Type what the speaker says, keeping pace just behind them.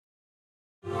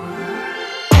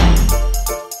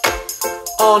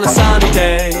On a sunny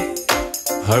day,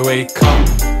 I wake up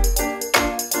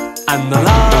and the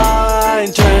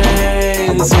line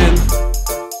drains in,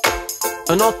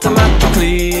 and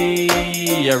automatically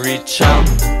I reach out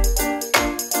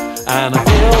and I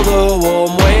feel the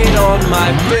warm weight on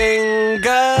my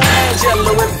fingers.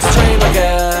 Yellow whip the train, I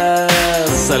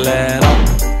guess I let up,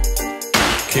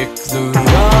 kick the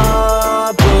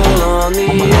rubble on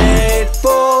the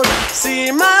eightfold.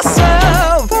 See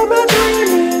myself, am I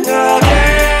dreaming again?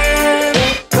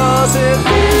 'Cause it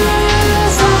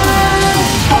feels like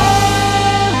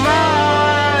all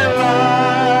my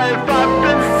life I've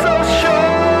been so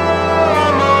sure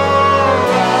I'm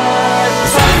alright.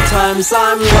 Sometimes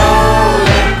I'm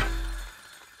lonely,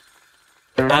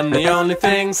 and the only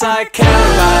things I care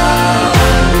about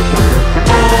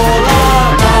all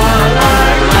of my life.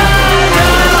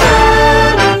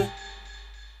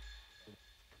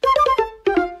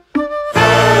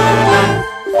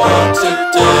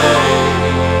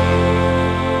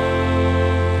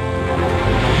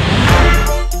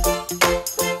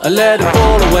 I let it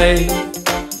fall away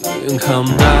and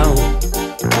come down,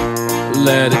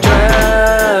 let it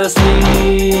dress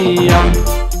me up,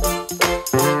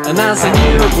 and as I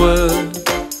knew it would,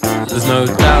 there's no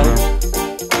doubt,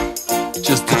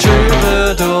 just a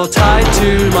troubadour tied to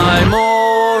my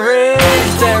mooring,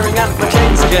 staring at the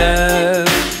chains again,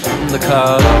 the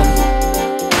cut off,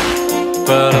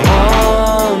 but I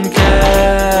won't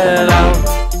get out.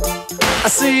 I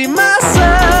see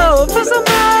myself as a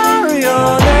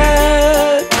marionette.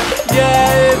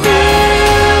 Yeah, it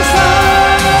feels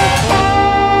like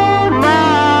all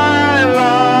my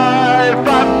life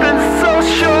I've been so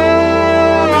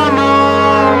sure I'm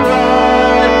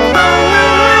alright.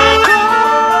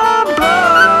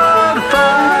 Blood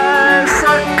fife,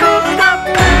 suckle the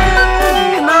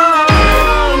pain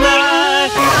all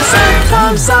night.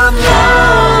 Sometimes I'm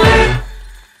lonely,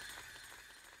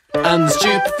 and the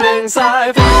stupid things I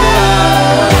think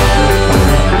about.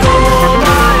 All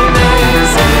my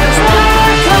days is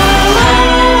like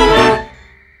alone,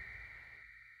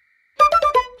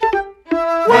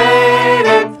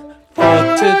 waiting for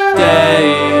today.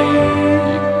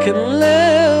 You can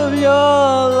live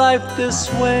your life this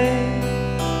way,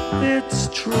 it's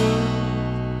true,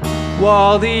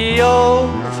 while the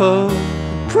old folk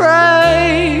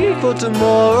pray for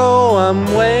tomorrow. I'm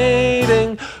waiting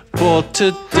for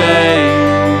today.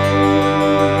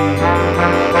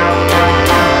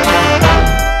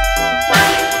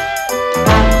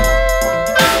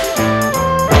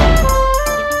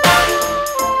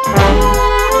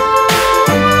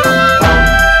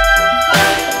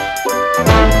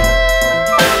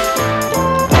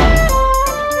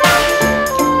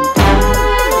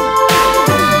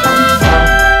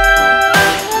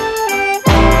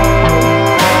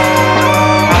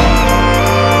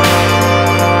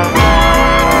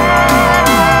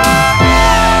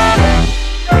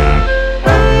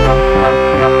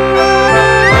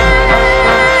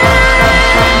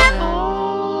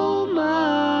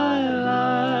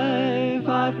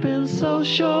 I've been so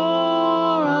sure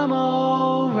I'm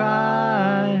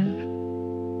alright.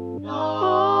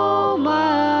 All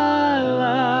my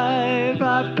life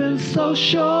I've been so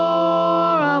sure